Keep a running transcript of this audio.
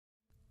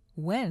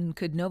When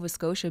could Nova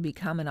Scotia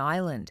become an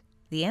island?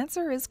 The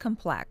answer is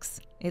complex.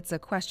 It's a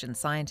question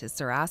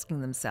scientists are asking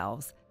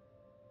themselves.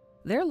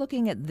 They're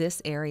looking at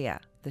this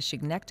area, the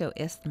Chignecto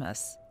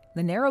Isthmus.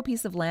 The narrow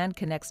piece of land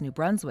connects New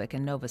Brunswick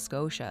and Nova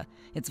Scotia.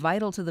 It's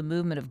vital to the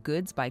movement of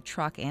goods by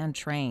truck and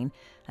train.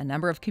 A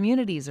number of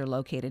communities are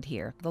located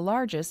here, the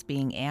largest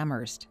being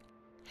Amherst.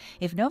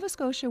 If Nova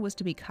Scotia was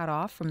to be cut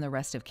off from the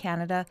rest of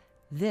Canada,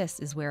 this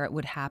is where it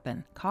would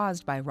happen,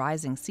 caused by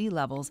rising sea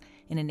levels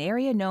in an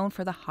area known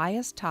for the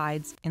highest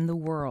tides in the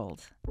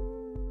world.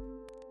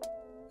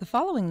 The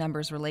following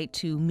numbers relate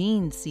to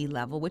mean sea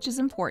level, which is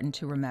important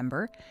to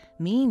remember.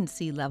 Mean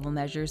sea level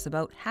measures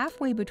about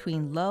halfway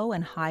between low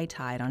and high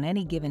tide on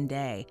any given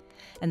day.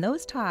 And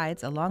those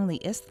tides along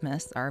the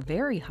isthmus are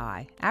very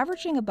high,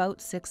 averaging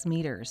about 6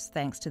 meters,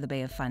 thanks to the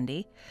Bay of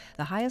Fundy.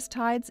 The highest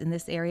tides in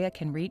this area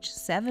can reach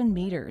 7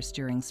 meters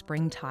during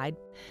spring tide.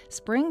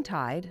 Spring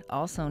tide,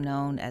 also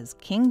known as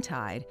king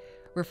tide,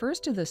 refers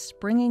to the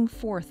springing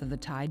forth of the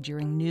tide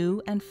during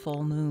new and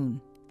full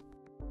moon.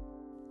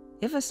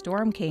 If a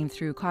storm came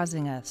through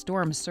causing a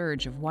storm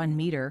surge of 1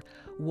 meter,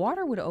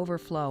 water would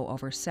overflow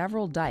over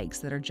several dikes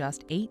that are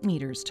just 8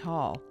 meters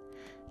tall.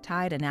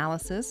 Tide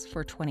analysis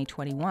for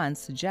 2021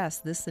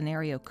 suggests this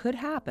scenario could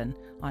happen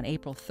on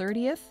April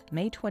 30th,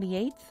 May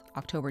 28th,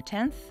 October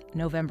 10th,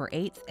 November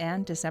 8th,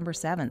 and December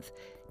 7th,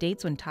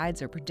 dates when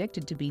tides are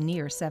predicted to be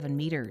near 7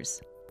 meters.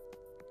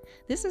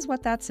 This is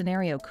what that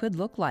scenario could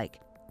look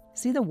like.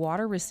 See the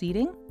water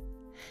receding?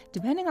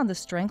 Depending on the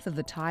strength of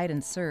the tide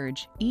and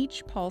surge,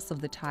 each pulse of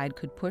the tide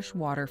could push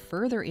water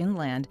further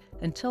inland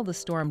until the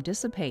storm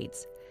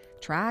dissipates.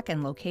 Track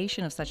and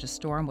location of such a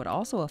storm would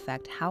also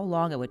affect how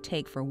long it would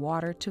take for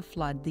water to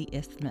flood the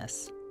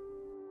isthmus.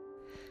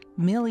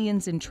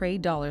 Millions in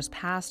trade dollars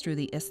pass through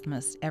the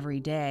isthmus every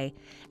day,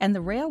 and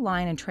the rail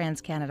line and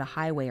Trans-Canada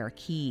Highway are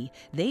key.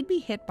 They'd be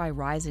hit by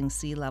rising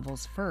sea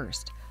levels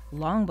first,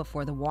 long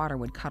before the water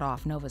would cut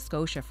off Nova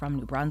Scotia from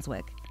New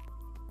Brunswick.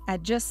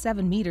 At just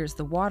 7 meters,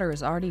 the water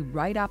is already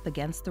right up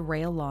against the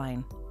rail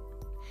line.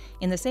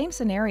 In the same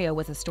scenario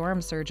with a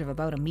storm surge of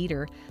about 1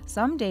 meter,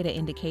 some data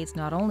indicates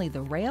not only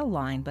the rail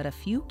line, but a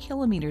few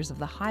kilometers of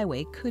the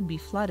highway could be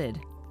flooded.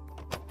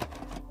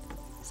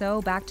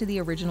 So back to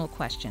the original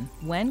question,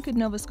 when could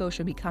Nova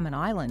Scotia become an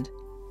island?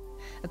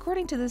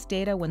 According to this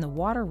data, when the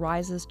water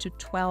rises to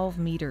 12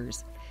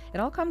 meters.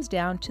 It all comes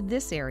down to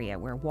this area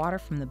where water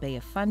from the Bay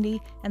of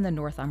Fundy and the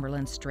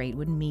Northumberland Strait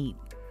would meet.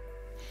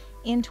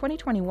 In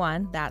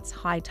 2021, that's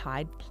high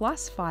tide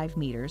plus 5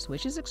 meters,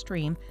 which is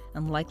extreme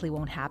and likely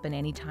won't happen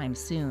anytime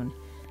soon.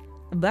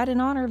 But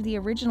in honor of the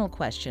original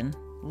question,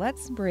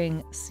 let's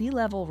bring sea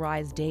level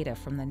rise data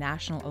from the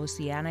National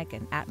Oceanic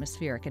and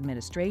Atmospheric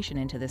Administration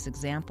into this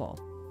example.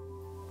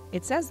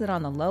 It says that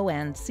on the low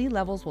end, sea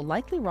levels will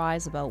likely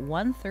rise about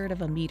 1/3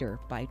 of a meter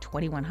by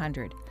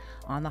 2100.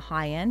 On the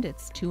high end,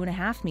 it's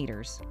 2.5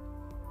 meters.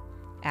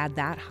 Add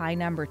that high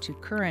number to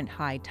current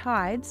high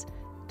tides.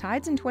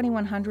 Tides in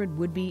 2100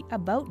 would be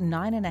about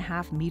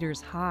 9.5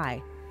 meters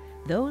high.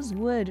 Those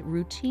would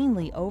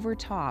routinely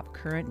overtop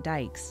current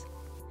dikes.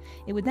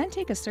 It would then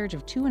take a surge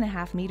of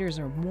 2.5 meters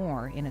or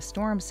more in a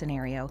storm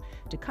scenario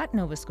to cut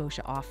Nova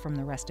Scotia off from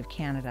the rest of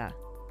Canada.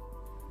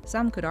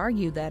 Some could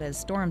argue that as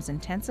storms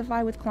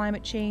intensify with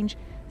climate change,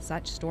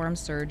 such storm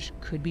surge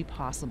could be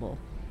possible.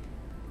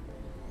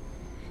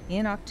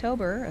 In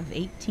October of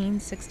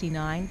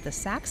 1869, the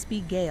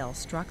Saxby Gale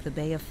struck the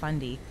Bay of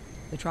Fundy.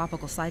 The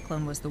tropical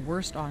cyclone was the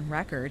worst on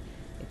record.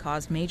 It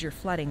caused major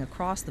flooding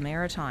across the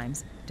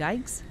Maritimes.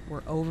 Dikes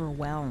were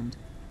overwhelmed.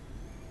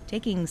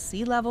 Taking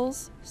sea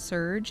levels,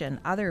 surge, and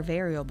other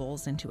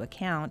variables into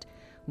account,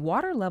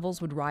 water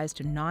levels would rise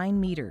to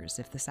 9 meters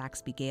if the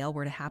Saxby Gale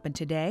were to happen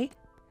today,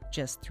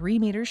 just 3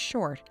 meters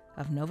short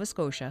of Nova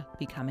Scotia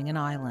becoming an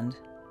island.